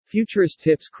Futurist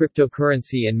tips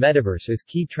cryptocurrency and metaverse as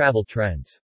key travel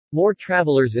trends. More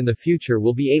travelers in the future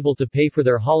will be able to pay for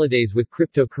their holidays with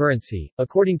cryptocurrency,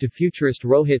 according to futurist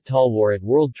Rohit Talwar at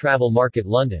World Travel Market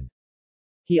London.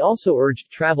 He also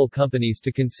urged travel companies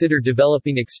to consider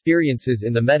developing experiences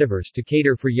in the metaverse to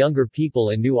cater for younger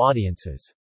people and new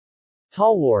audiences.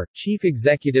 Talwar, chief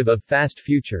executive of Fast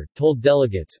Future, told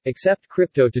delegates, accept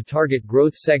crypto to target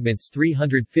growth segments.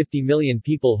 350 million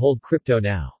people hold crypto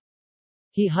now.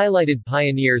 He highlighted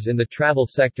pioneers in the travel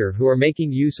sector who are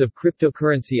making use of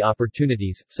cryptocurrency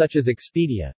opportunities, such as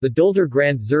Expedia, the Dolder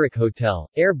Grand Zurich Hotel,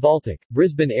 Air Baltic,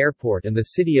 Brisbane Airport and the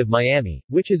City of Miami,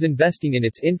 which is investing in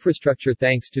its infrastructure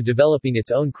thanks to developing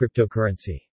its own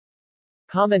cryptocurrency.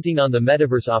 Commenting on the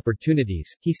metaverse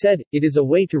opportunities, he said, it is a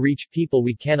way to reach people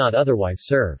we cannot otherwise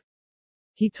serve.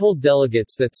 He told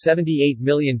delegates that 78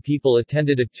 million people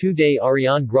attended a two-day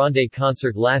Ariana Grande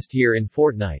concert last year in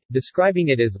Fortnite, describing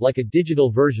it as like a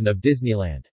digital version of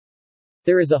Disneyland.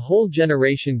 There is a whole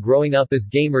generation growing up as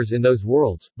gamers in those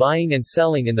worlds, buying and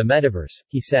selling in the metaverse,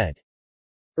 he said.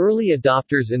 Early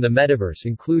adopters in the metaverse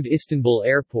include Istanbul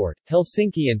Airport,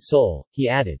 Helsinki and Seoul, he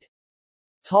added.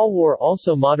 Talwar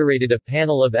also moderated a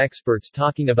panel of experts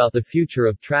talking about the future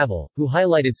of travel, who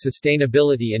highlighted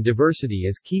sustainability and diversity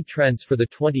as key trends for the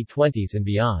 2020s and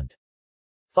beyond.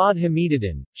 Fahd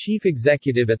Hamiduddin, chief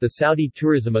executive at the Saudi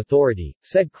Tourism Authority,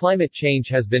 said climate change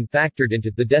has been factored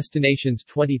into the destination's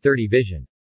 2030 vision.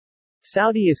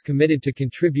 Saudi is committed to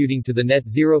contributing to the net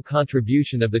zero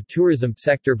contribution of the tourism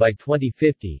sector by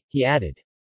 2050, he added.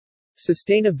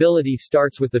 Sustainability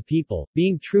starts with the people,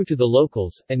 being true to the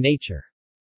locals, and nature.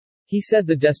 He said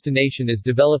the destination is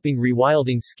developing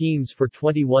rewilding schemes for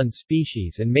 21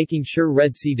 species and making sure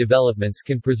Red Sea developments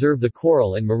can preserve the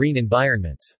coral and marine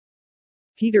environments.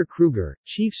 Peter Kruger,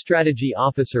 chief strategy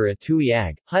officer at TUI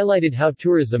AG, highlighted how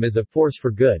tourism is a force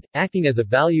for good, acting as a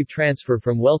value transfer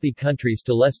from wealthy countries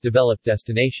to less developed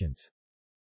destinations.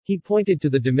 He pointed to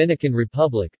the Dominican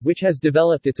Republic, which has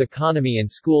developed its economy and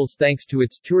schools thanks to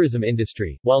its tourism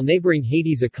industry, while neighboring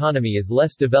Haiti's economy is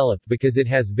less developed because it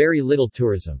has very little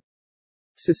tourism.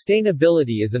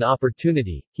 Sustainability is an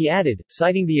opportunity, he added,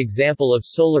 citing the example of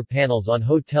solar panels on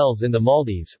hotels in the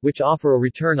Maldives, which offer a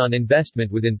return on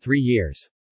investment within 3 years.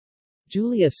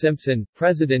 Julia Simpson,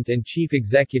 president and chief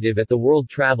executive at the World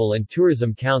Travel and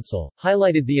Tourism Council,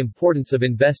 highlighted the importance of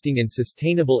investing in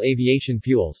sustainable aviation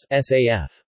fuels (SAF).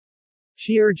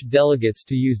 She urged delegates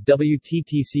to use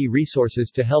WTTC resources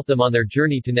to help them on their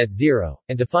journey to net zero,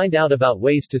 and to find out about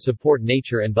ways to support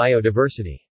nature and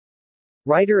biodiversity.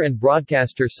 Writer and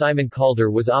broadcaster Simon Calder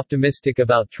was optimistic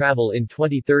about travel in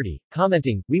 2030,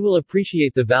 commenting, "We will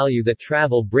appreciate the value that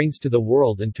travel brings to the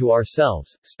world and to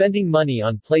ourselves, spending money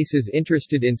on places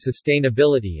interested in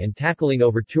sustainability and tackling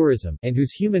over-tourism, and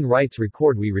whose human rights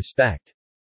record we respect.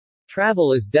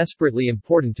 Travel is desperately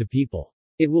important to people.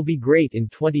 It will be great in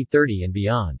 2030 and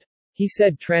beyond." He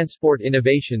said transport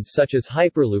innovations such as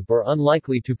Hyperloop are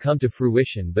unlikely to come to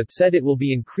fruition but said it will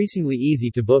be increasingly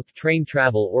easy to book train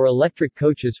travel or electric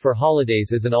coaches for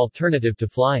holidays as an alternative to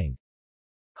flying.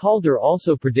 Calder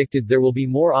also predicted there will be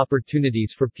more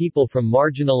opportunities for people from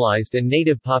marginalized and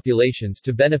native populations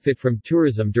to benefit from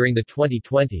tourism during the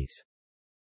 2020s.